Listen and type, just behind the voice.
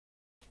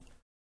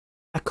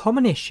A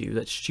common issue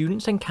that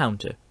students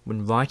encounter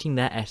when writing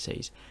their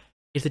essays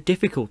is the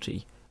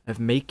difficulty of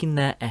making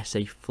their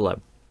essay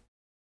flow.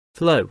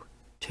 Flow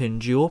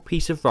turns your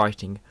piece of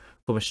writing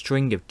from a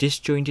string of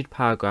disjointed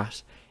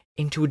paragraphs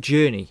into a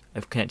journey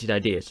of connected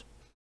ideas.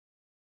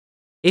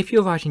 If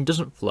your writing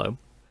doesn't flow,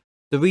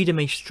 the reader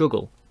may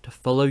struggle to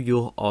follow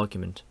your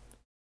argument,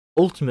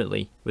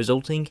 ultimately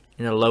resulting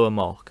in a lower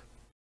mark.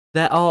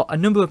 There are a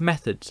number of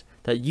methods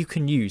that you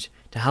can use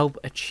to help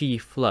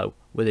achieve flow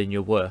within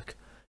your work,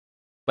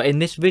 but in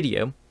this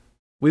video,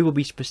 we will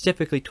be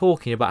specifically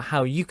talking about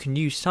how you can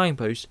use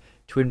signposts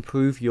to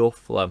improve your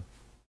flow.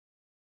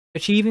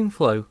 Achieving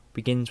flow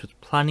begins with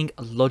planning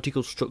a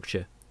logical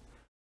structure,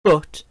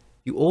 but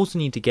you also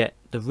need to get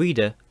the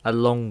reader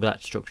along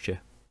that structure.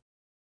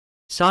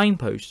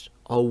 Signposts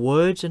are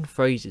words and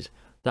phrases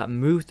that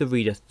move the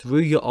reader through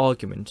your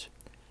argument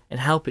and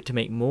help it to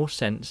make more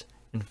sense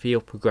and feel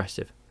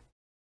progressive.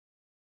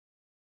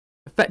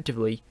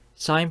 Effectively,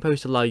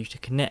 signposts allow you to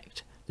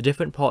connect the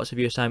different parts of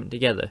your assignment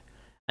together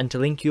and to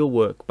link your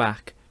work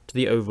back to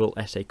the overall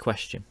essay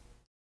question.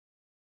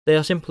 They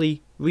are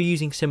simply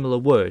reusing similar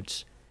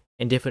words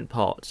in different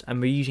parts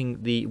and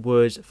reusing the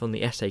words from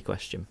the essay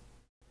question.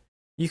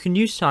 You can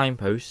use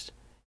signposts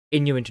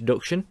in your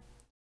introduction,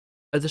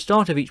 at the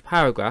start of each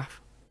paragraph,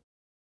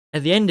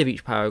 at the end of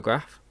each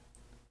paragraph,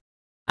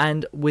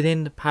 and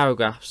within the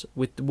paragraphs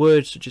with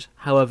words such as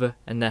however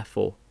and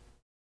therefore.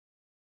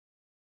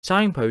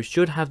 Signposts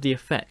should have the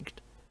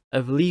effect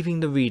of leaving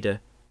the reader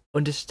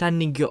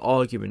understanding your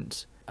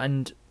arguments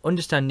and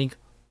understanding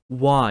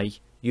why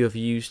you have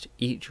used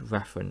each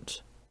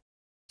reference.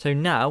 So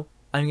now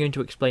I'm going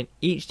to explain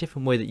each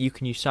different way that you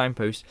can use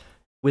signposts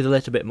with a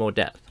little bit more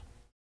depth.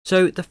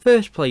 So the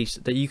first place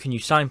that you can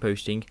use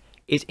signposting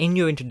is in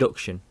your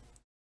introduction.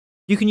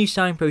 You can use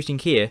signposting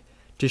here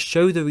to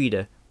show the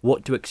reader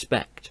what to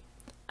expect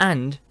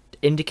and to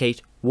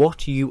indicate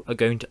what you are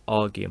going to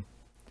argue.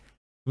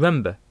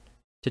 Remember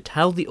to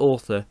tell the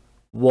author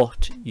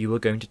what you are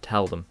going to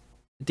tell them.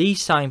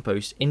 These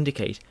signposts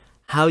indicate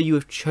how you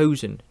have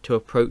chosen to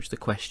approach the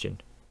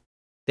question.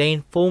 They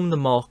inform the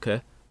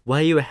marker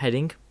where you are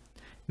heading,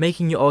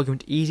 making your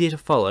argument easier to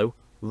follow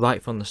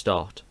right from the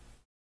start.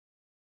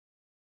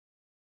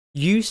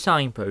 Use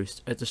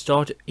signposts at the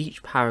start of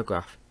each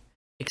paragraph,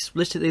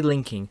 explicitly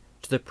linking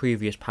to the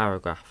previous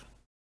paragraph.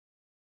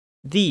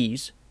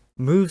 These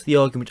move the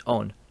argument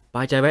on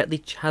by directly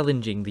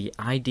challenging the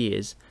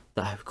ideas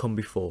that have come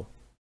before.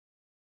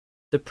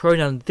 The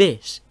pronoun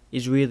this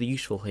is really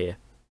useful here,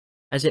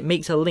 as it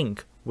makes a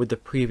link with the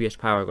previous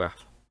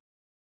paragraph.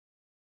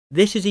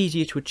 This is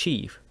easier to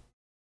achieve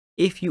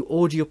if you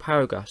order your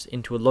paragraphs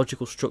into a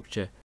logical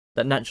structure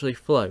that naturally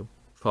flow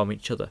from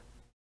each other.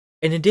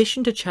 In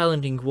addition to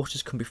challenging what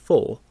has come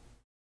before,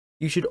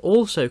 you should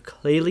also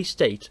clearly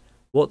state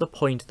what the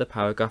point of the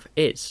paragraph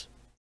is.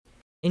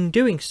 In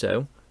doing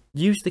so,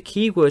 use the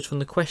keywords from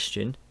the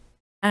question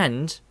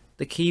and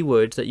the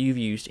keywords that you've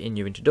used in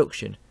your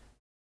introduction.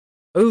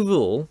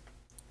 Overall,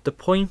 the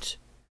point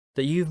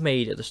that you've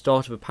made at the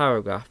start of a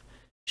paragraph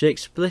should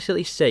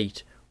explicitly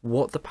state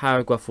what the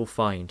paragraph will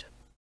find.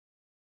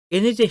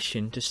 In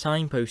addition to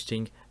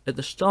signposting at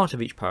the start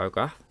of each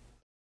paragraph,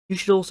 you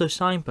should also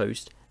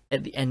signpost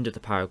at the end of the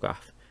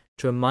paragraph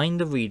to remind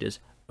the readers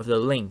of the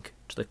link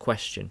to the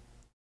question,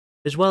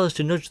 as well as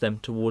to nudge them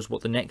towards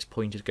what the next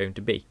point is going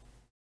to be.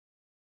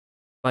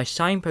 By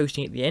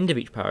signposting at the end of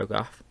each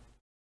paragraph,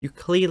 you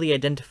clearly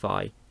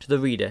identify to the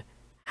reader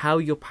how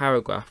your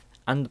paragraph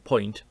and the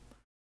point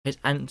has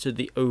answered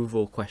the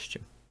overall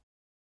question.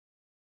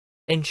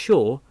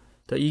 Ensure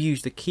that you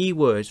use the key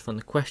words from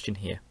the question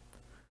here,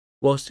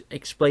 whilst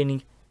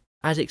explaining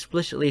as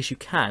explicitly as you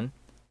can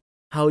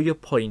how your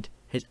point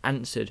has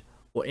answered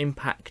or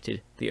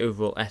impacted the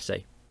overall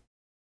essay.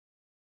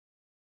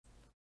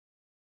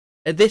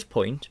 At this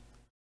point,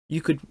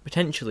 you could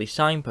potentially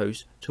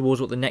signpost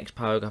towards what the next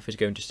paragraph is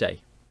going to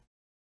say.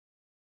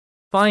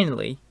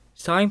 Finally,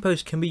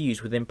 signposts can be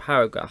used within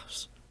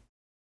paragraphs,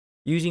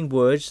 using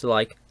words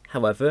like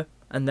however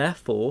and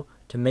therefore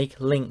to make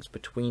links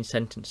between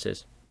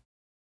sentences.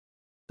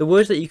 The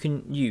words that you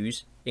can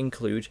use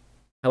include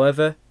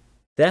however,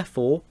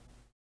 therefore,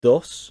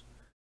 thus,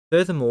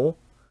 furthermore,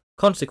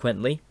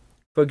 consequently,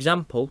 for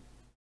example,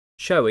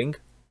 showing,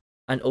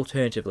 and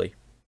alternatively.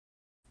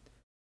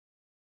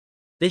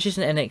 This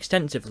isn't an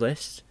extensive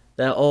list,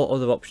 there are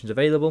other options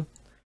available,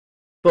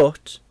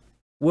 but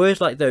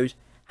words like those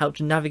help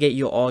to navigate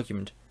your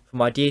argument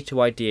from idea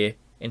to idea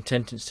in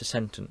sentence to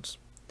sentence,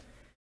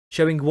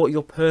 showing what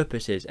your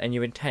purpose is and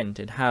your intent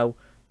and how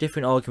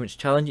different arguments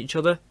challenge each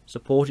other,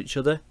 support each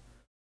other,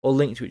 or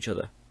link to each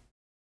other.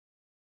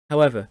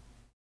 However,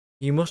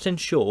 you must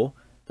ensure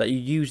that you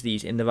use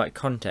these in the right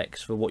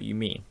context for what you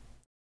mean,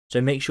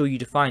 so make sure you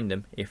define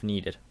them if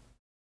needed.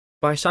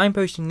 By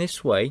signposting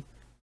this way,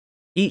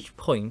 each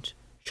point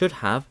should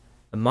have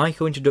a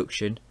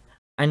micro-introduction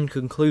and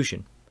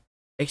conclusion,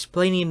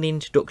 explaining in the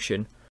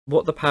introduction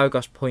what the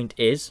paragraph's point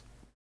is,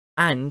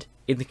 and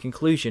in the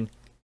conclusion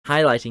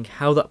highlighting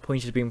how that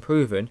point has been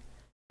proven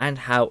and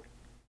how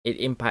it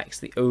impacts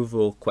the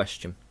overall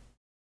question.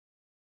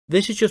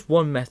 This is just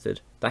one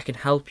method that can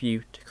help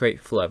you to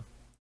create flow.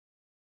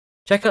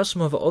 Check out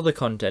some of our other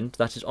content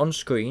that is on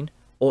screen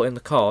or in the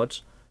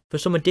cards for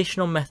some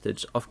additional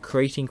methods of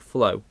creating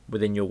flow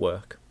within your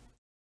work.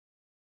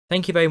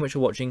 Thank you very much for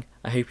watching.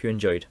 I hope you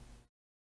enjoyed.